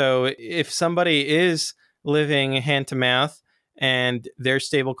 So if somebody is living hand to mouth and their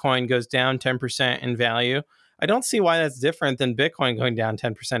stable coin goes down 10% in value, I don't see why that's different than Bitcoin going down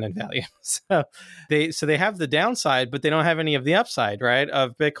 10% in value. So they have the downside, but they don't have any of the upside, right,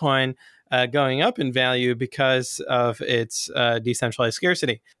 of Bitcoin going up in value because of its decentralized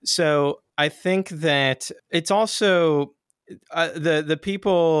scarcity. So I think that it's also the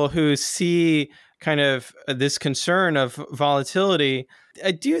people who see kind of this concern of volatility.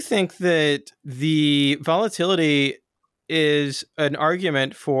 I do think that the volatility is an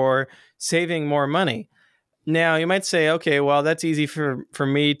argument for saving more money. Now, you might say, okay, well, that's easy for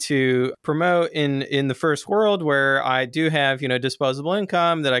me to promote in the first world where I do have, disposable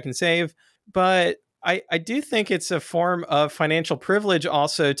income that I can save. But I do think it's a form of financial privilege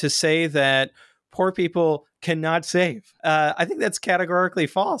also to say that poor people cannot save. I think that's categorically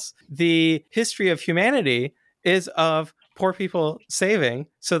false. The history of humanity is of poor people saving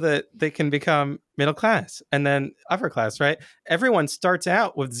so that they can become middle class and then upper class, right? Everyone starts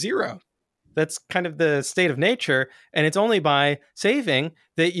out with zero. That's kind of the state of nature. And it's only by saving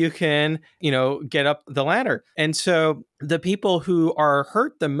that you can, get up the ladder. And so the people who are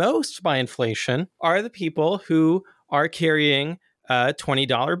hurt the most by inflation are the people who are carrying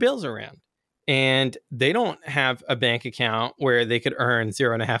 $20 bills around. And they don't have a bank account where they could earn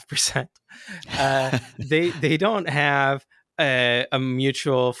 0.5%. They don't have a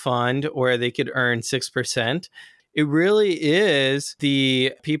mutual fund where they could earn 6%. It really is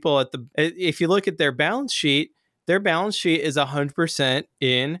the people if you look at their balance sheet is 100%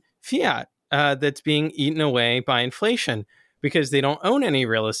 in fiat that's being eaten away by inflation because they don't own any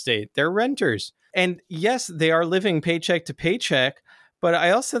real estate. They're renters. And yes, they are living paycheck to paycheck. But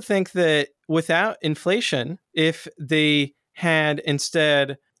I also think that without inflation, if they had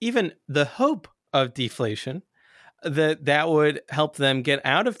instead even the hope of deflation, that would help them get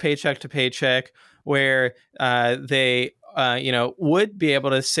out of paycheck to paycheck, where they would be able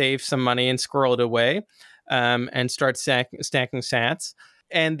to save some money and squirrel it away and start stacking sats.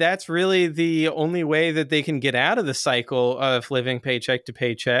 And that's really the only way that they can get out of the cycle of living paycheck to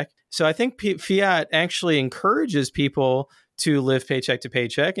paycheck. So I think fiat actually encourages people to live paycheck to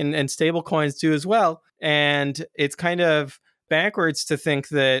paycheck, and stable coins do as well. And it's kind of backwards to think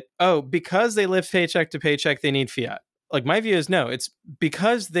that, because they live paycheck to paycheck, they need fiat. Like, my view is no, it's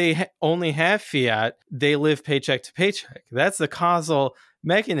because they only have fiat, they live paycheck to paycheck. That's the causal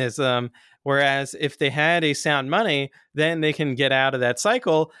mechanism. Whereas if they had a sound money, then they can get out of that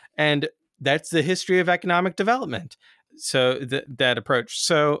cycle. And that's the history of economic development. So that approach.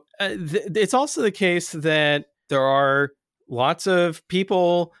 So it's also the case that there are lots of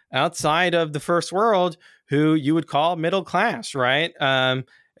people outside of the first world who you would call middle class, right?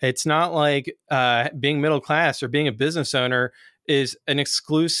 It's not like being middle class or being a business owner is an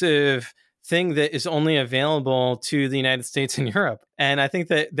exclusive thing that is only available to the United States and Europe. And I think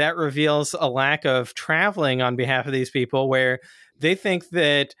that reveals a lack of traveling on behalf of these people, where they think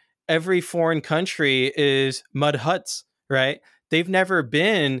that every foreign country is mud huts, right? They've never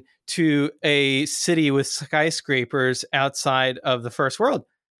been to a city with skyscrapers outside of the first world.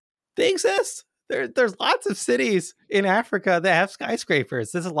 They exist. There's lots of cities in Africa that have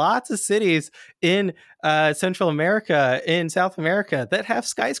skyscrapers. There's lots of cities in Central America, in South America, that have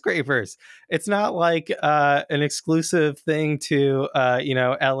skyscrapers. It's not like an exclusive thing to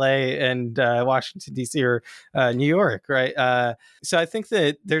LA and Washington D.C. or New York, right? So I think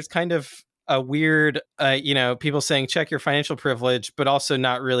that there's kind of a weird, people saying check your financial privilege, but also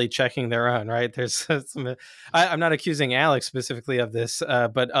not really checking their own, right? There's some, I'm not accusing Alex specifically of this,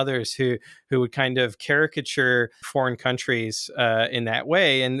 but others who would kind of caricature foreign countries in that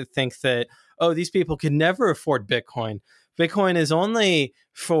way and think that, these people could never afford Bitcoin. Bitcoin is only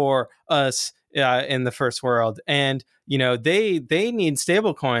for us in the first world. And, they need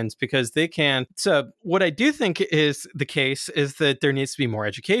stable coins because they can. So what I do think is the case is that there needs to be more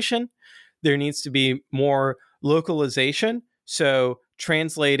education. There needs to be more localization. So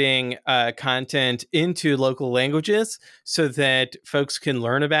translating content into local languages so that folks can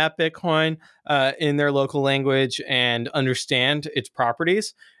learn about Bitcoin in their local language and understand its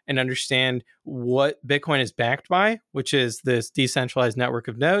properties and understand what Bitcoin is backed by, which is this decentralized network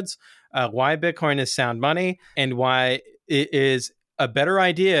of nodes, why Bitcoin is sound money, and why it is a better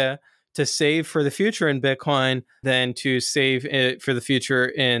idea to save for the future in Bitcoin than to save it for the future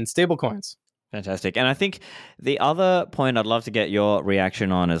in stablecoins. Fantastic. And I think the other point I'd love to get your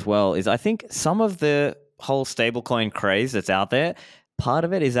reaction on as well is I think some of the whole stablecoin craze that's out there, part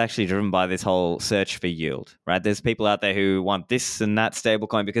of it is actually driven by this whole search for yield, right? There's people out there who want this and that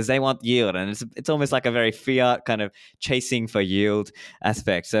stablecoin because they want yield, and it's almost like a very fiat kind of chasing for yield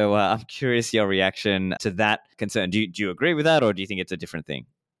aspect. So I'm curious your reaction to that concern. Do you agree with that, or do you think it's a different thing?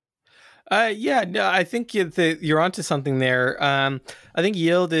 Yeah, no, I think you're onto something there. I think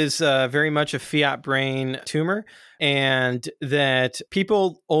yield is very much a fiat brain tumor, and that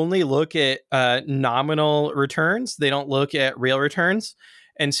people only look at nominal returns. They don't look at real returns.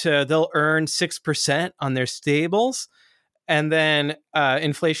 And so they'll earn 6% on their stables, and then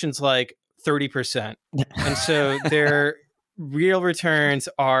inflation's like 30%. And so their real returns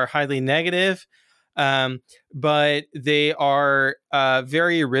are highly negative, um, but they are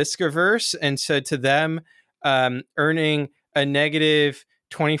very risk averse. And so to them, earning a negative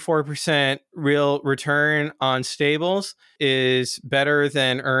 24% real return on stables is better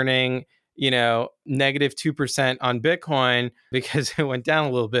than earning, negative 2% on Bitcoin because it went down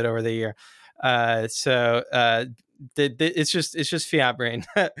a little bit over the year. It's just fiat brain.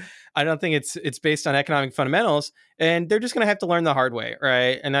 I don't think it's based on economic fundamentals, and they're just going to have to learn the hard way,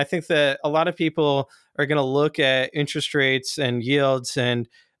 right? And I think that a lot of people are going to look at interest rates and yields, and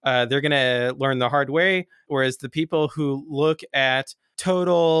they're going to learn the hard way. Whereas the people who look at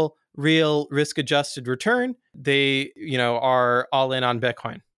total real risk adjusted return, they are all in on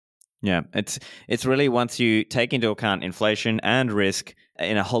Bitcoin. Yeah, it's really, once you take into account inflation and risk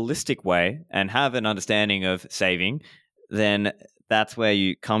in a holistic way and have an understanding of saving, then that's where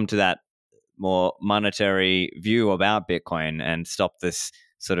you come to that more monetary view about Bitcoin and stop this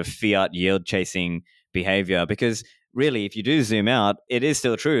sort of fiat yield chasing behavior. Because really, if you do zoom out, it is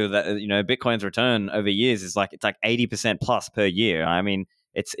still true that Bitcoin's return over years is it's like 80% plus per year. I mean,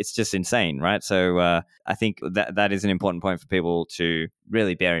 it's just insane, right? So I think that is an important point for people to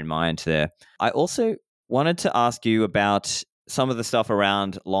really bear in mind there. I also wanted to ask you about some of the stuff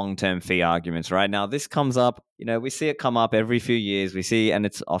around long-term fee arguments. Right now, this comes up. We see it come up every few years. We see, and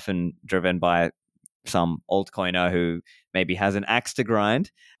it's often driven by some altcoiner who maybe has an axe to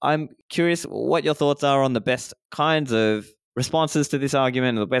grind. I'm curious what your thoughts are on the best kinds of responses to this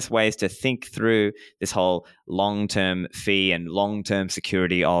argument and the best ways to think through this whole long-term fee and long-term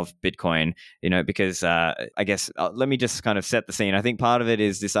security of Bitcoin, because I guess let me just kind of set the scene. I think part of it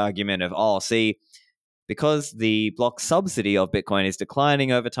is this argument of, see, because the block subsidy of Bitcoin is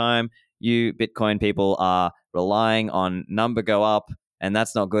declining over time, you Bitcoin people are relying on number go up, and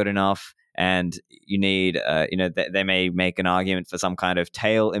that's not good enough. And you need, they may make an argument for some kind of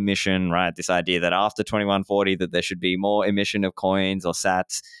tail emission, right? This idea that after 2140 that there should be more emission of coins or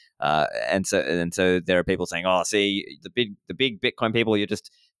sats. And so there are people saying, see, the big Bitcoin people, you're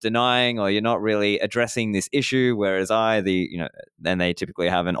just denying, or you're not really addressing this issue. Whereas then they typically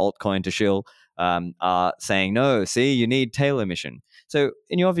have an altcoin to shill, are saying, no, see, you need tail emission. So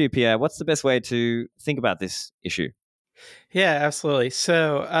in your view, Pierre, what's the best way to think about this issue? Yeah, absolutely.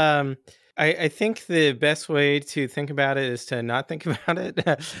 So I think the best way to think about it is to not think about it.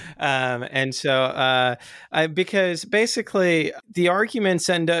 Because basically the arguments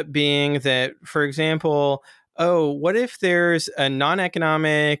end up being that, for example, what if there's a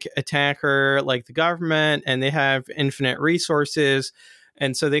non-economic attacker like the government and they have infinite resources,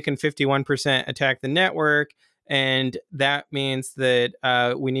 and so they can 51% attack the network? And that means that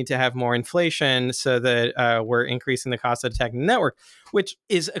we need to have more inflation so that we're increasing the cost of attacking the network, which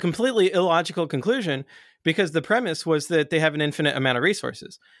is a completely illogical conclusion because the premise was that they have an infinite amount of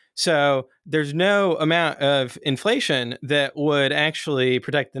resources. So there's no amount of inflation that would actually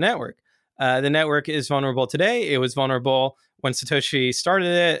protect the network. The network is vulnerable today. It was vulnerable when Satoshi started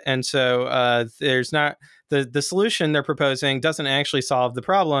it. And so there's not the solution they're proposing doesn't actually solve the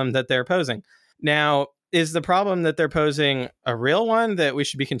problem that they're posing. Now, is the problem that they're posing a real one that we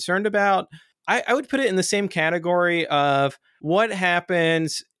should be concerned about? I would put it in the same category of what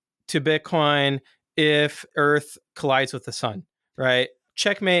happens to Bitcoin if Earth collides with the sun, right?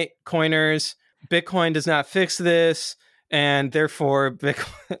 Checkmate, coiners. Bitcoin does not fix this, and therefore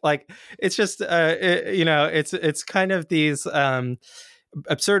Bitcoin, it's just it's kind of these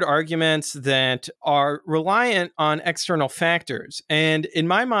absurd arguments that are reliant on external factors. And in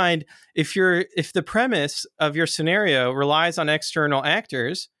my mind, if the premise of your scenario relies on external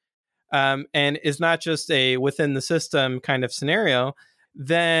actors, and is not just a within the system kind of scenario,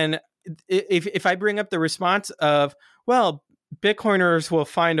 then if I bring up the response of, well, Bitcoiners will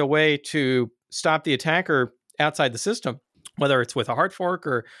find a way to stop the attacker outside the system, whether it's with a hard fork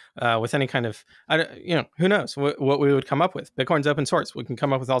or with any kind of, who knows what we would come up with. Bitcoin's open source. We can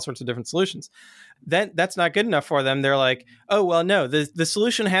come up with all sorts of different solutions. That's not good enough for them. They're like, oh, well, no, the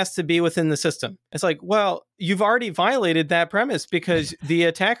solution has to be within the system. It's like, well, you've already violated that premise because the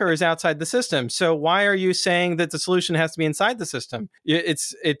attacker is outside the system. So why are you saying that the solution has to be inside the system?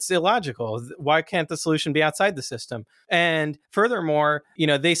 It's illogical. Why can't the solution be outside the system? And furthermore,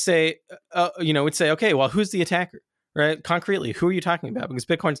 they say, we'd say, okay, well, who's the attacker? right? Concretely, who are you talking about? Because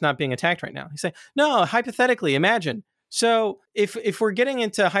Bitcoin's not being attacked right now. You say, no, hypothetically, imagine. So if we're getting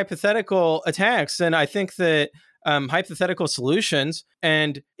into hypothetical attacks, then I think that hypothetical solutions,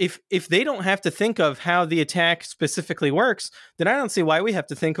 and if they don't have to think of how the attack specifically works, then I don't see why we have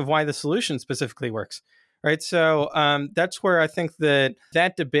to think of why the solution specifically works. Right. So that's where I think that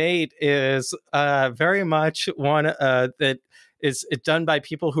debate is very much one that is done by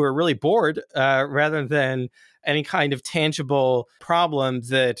people who are really bored rather than any kind of tangible problem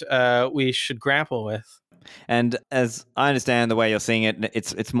that we should grapple with. And as I understand the way you're seeing it,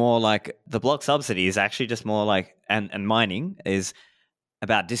 it's more like the block subsidy is actually just more like, and mining is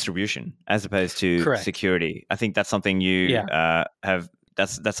about distribution as opposed to Correct. security. I think that's something you have.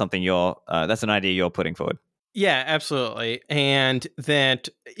 That's something that's an idea you're putting forward. Yeah, absolutely. And that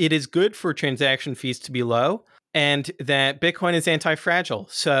it is good for transaction fees to be low, and that Bitcoin is anti-fragile.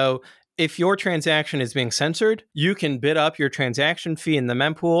 So if your transaction is being censored, you can bid up your transaction fee in the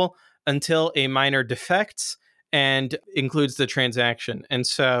mempool until a miner defects and includes the transaction. And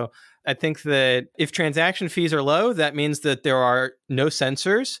so I think that if transaction fees are low, that means that there are no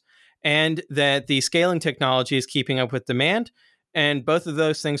censors and that the scaling technology is keeping up with demand. And both of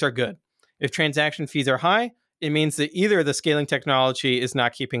those things are good. If transaction fees are high, it means that either the scaling technology is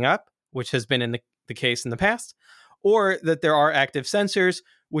not keeping up, which has been in the case in the past, or that there are active censors,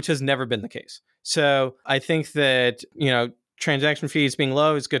 which has never been the case. So I think that, transaction fees being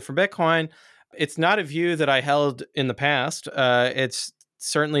low is good for Bitcoin. It's not a view that I held in the past. It's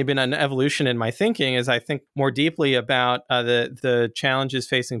certainly been an evolution in my thinking as I think more deeply about the challenges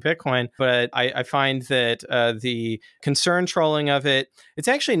facing Bitcoin. But I find that the concern trolling of it, it's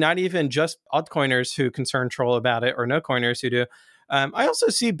actually not even just altcoiners who concern troll about it or no coiners who do. I also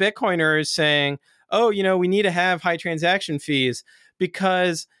see Bitcoiners saying, oh, we need to have high transaction fees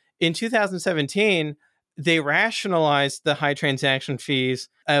because in 2017, they rationalized the high transaction fees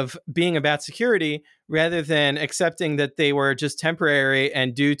of being about security rather than accepting that they were just temporary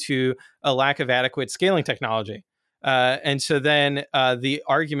and due to a lack of adequate scaling technology. And so then the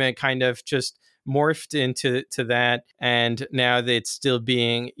argument kind of just morphed into that, and now it's still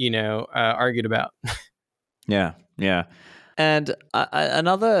being, argued about. Yeah. And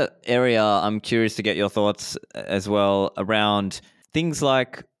another area I'm curious to get your thoughts as well around things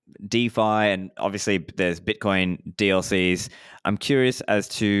like DeFi, and obviously there's Bitcoin DLCs. I'm curious as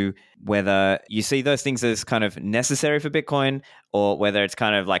to whether you see those things as kind of necessary for Bitcoin or whether it's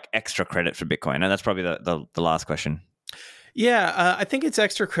kind of like extra credit for Bitcoin. And that's probably the last question. Yeah, I think it's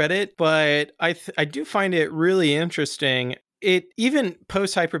extra credit, but I do find it really interesting. Even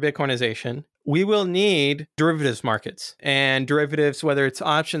post hyper Bitcoinization, we will need derivatives markets, and derivatives, whether it's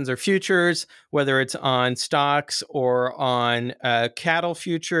options or futures, whether it's on stocks or on cattle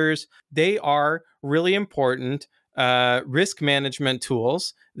futures, they are really important risk management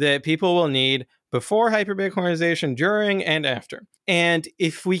tools that people will need before hyper Bitcoinization, during, and after. And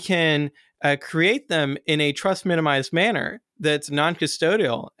if we can create them in a trust minimized manner that's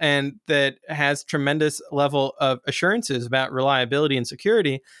non-custodial and that has tremendous level of assurances about reliability and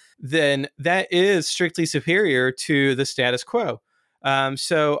security, then that is strictly superior to the status quo.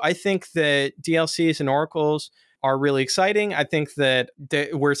 So I think that DLCs and oracles are really exciting. I think that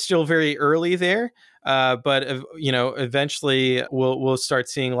we're still very early there, but eventually we'll start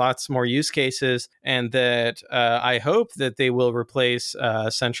seeing lots more use cases, and that I hope that they will replace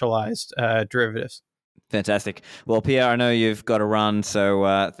centralized derivatives. Fantastic. Well, Pierre, I know you've got to run,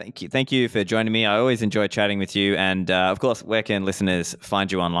 so thank you for joining me. I always enjoy chatting with you, and of course, where can listeners find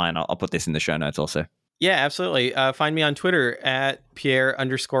you online? I'll put this in the show notes also. Yeah, absolutely. Find me on Twitter at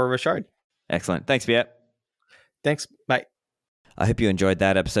Pierre_Rochard. Excellent. Thanks, Pierre. Thanks. Bye. I hope you enjoyed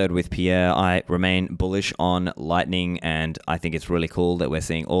that episode with Pierre. I remain bullish on Lightning, and I think it's really cool that we're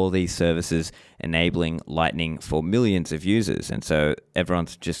seeing all these services enabling Lightning for millions of users. And so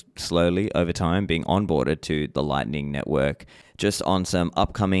everyone's just slowly, over time, being onboarded to the Lightning network. Just on some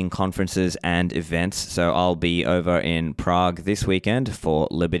upcoming conferences and events. So I'll be over in Prague this weekend for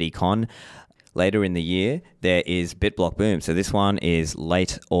LibertyCon. Later in the year, there is BitBlock Boom. So this one is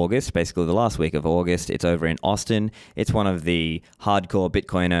late August, basically the last week of August. It's over in Austin. It's one of the hardcore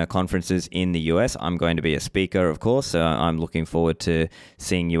Bitcoiner conferences in the US. I'm going to be a speaker, of course, so I'm looking forward to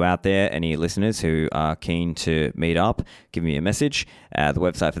seeing you out there. Any listeners who are keen to meet up, give me a message. The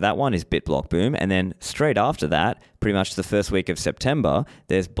website for that one is BitBlock Boom. And then straight after that, pretty much the first week of September,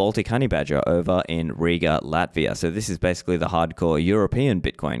 there's Baltic Honeybadger over in Riga, Latvia. So this is basically the hardcore European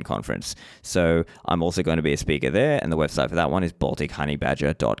Bitcoin conference. So I'm also going to be a speaker there, and the website for that one is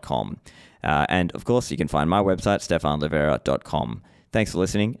baltichoneybadger.com. And of course, you can find my website, stefanlivera.com. Thanks for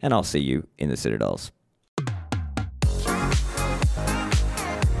listening, and I'll see you in the Citadels.